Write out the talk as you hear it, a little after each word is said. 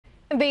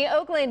The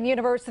Oakland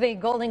University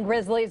Golden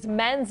Grizzlies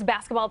men's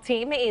basketball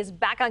team is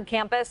back on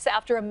campus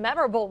after a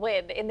memorable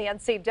win in the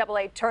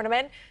NCAA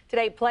tournament.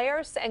 Today,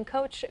 players and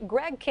coach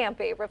Greg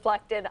Kampe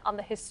reflected on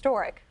the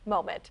historic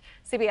moment.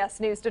 CBS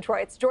News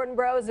Detroit's Jordan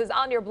Brose is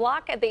on your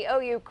block at the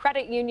OU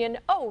Credit Union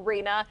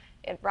Arena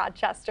in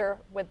Rochester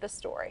with the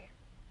story.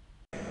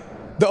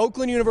 The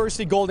Oakland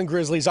University Golden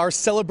Grizzlies are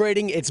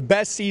celebrating its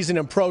best season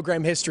in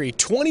program history.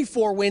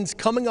 24 wins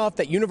coming off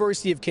that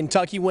University of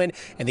Kentucky win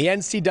in the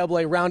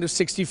NCAA round of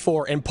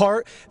 64, in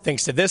part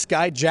thanks to this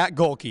guy, Jack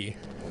Golke.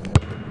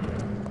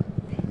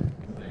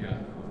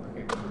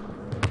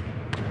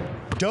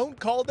 Don't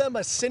call them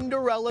a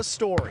Cinderella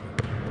story.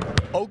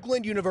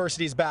 Oakland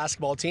University's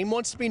basketball team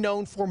wants to be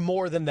known for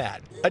more than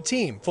that. A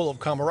team full of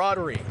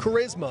camaraderie,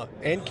 charisma,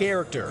 and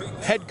character.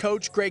 Head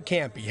coach Greg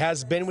Kampe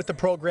has been with the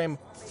program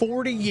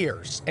 40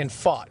 years and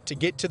fought to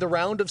get to the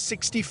round of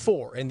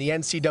 64 in the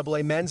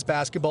NCAA men's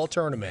basketball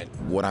tournament.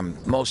 What I'm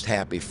most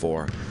happy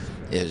for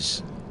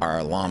is our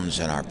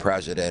alums and our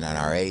president and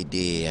our AD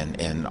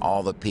and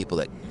all the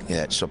people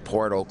that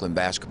support Oakland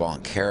basketball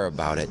and care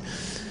about it.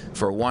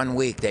 For 1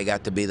 week, they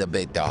got to be the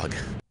big dog.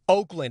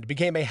 Oakland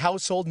became a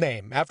household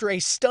name after a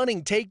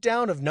stunning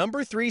takedown of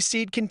number 3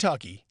 seed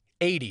Kentucky,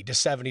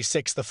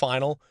 80-76 the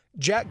final.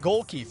 Jack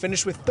Golke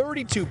finished with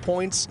 32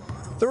 points,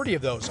 30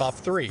 of those off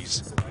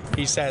threes.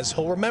 He says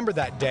he'll remember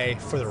that day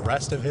for the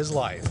rest of his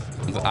life.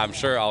 I'm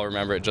sure I'll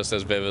remember it just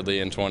as vividly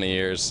in 20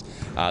 years.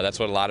 That's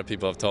what a lot of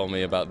people have told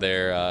me about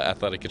their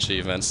athletic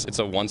achievements. It's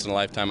a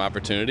once-in-a-lifetime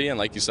opportunity, and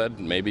like you said,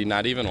 maybe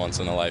not even once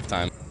in a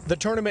lifetime. The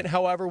tournament,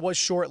 however, was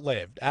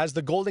short-lived as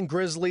the Golden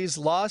Grizzlies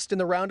lost in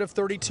the round of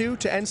 32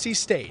 to NC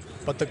State,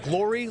 but the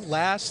glory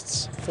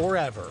lasts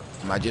forever.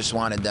 I just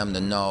wanted them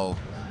to know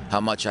how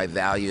much I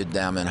valued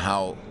them and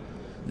how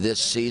this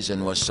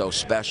season was so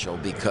special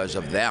because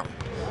of them.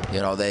 You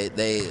know,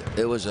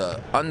 it was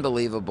an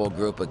unbelievable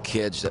group of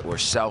kids that were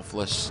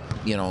selfless.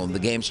 You know, the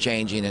game's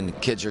changing and the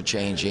kids are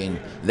changing.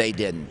 They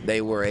didn't. They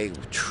were a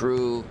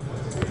true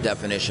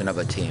definition of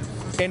a team.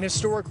 An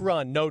historic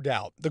run, no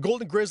doubt. The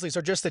Golden Grizzlies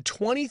are just the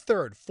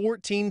 23rd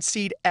 14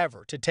 seed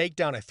ever to take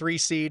down a 3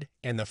 seed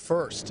and the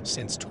first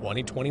since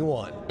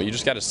 2021. You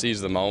just got to seize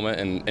the moment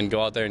and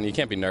go out there, and you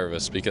can't be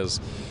nervous because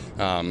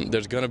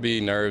there's going to be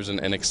nerves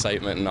and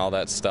excitement and all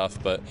that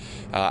stuff. But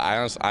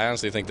I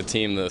honestly think the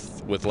team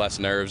with less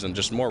nerves and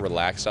just more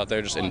relaxed out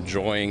there, just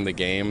enjoying the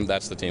game,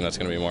 that's the team that's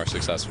going to be more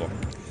successful.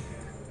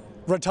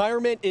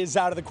 Retirement is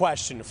out of the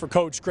question for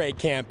Coach Greg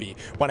Kampe.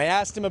 When I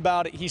asked him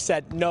about it, he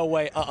said, no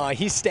way,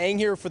 he's staying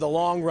here for the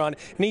long run,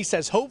 and he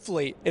says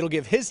hopefully it'll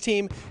give his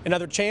team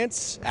another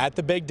chance at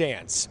the big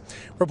dance.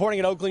 Reporting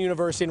at Oakland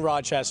University in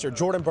Rochester,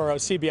 Jordan Burrow,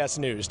 CBS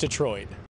News, Detroit.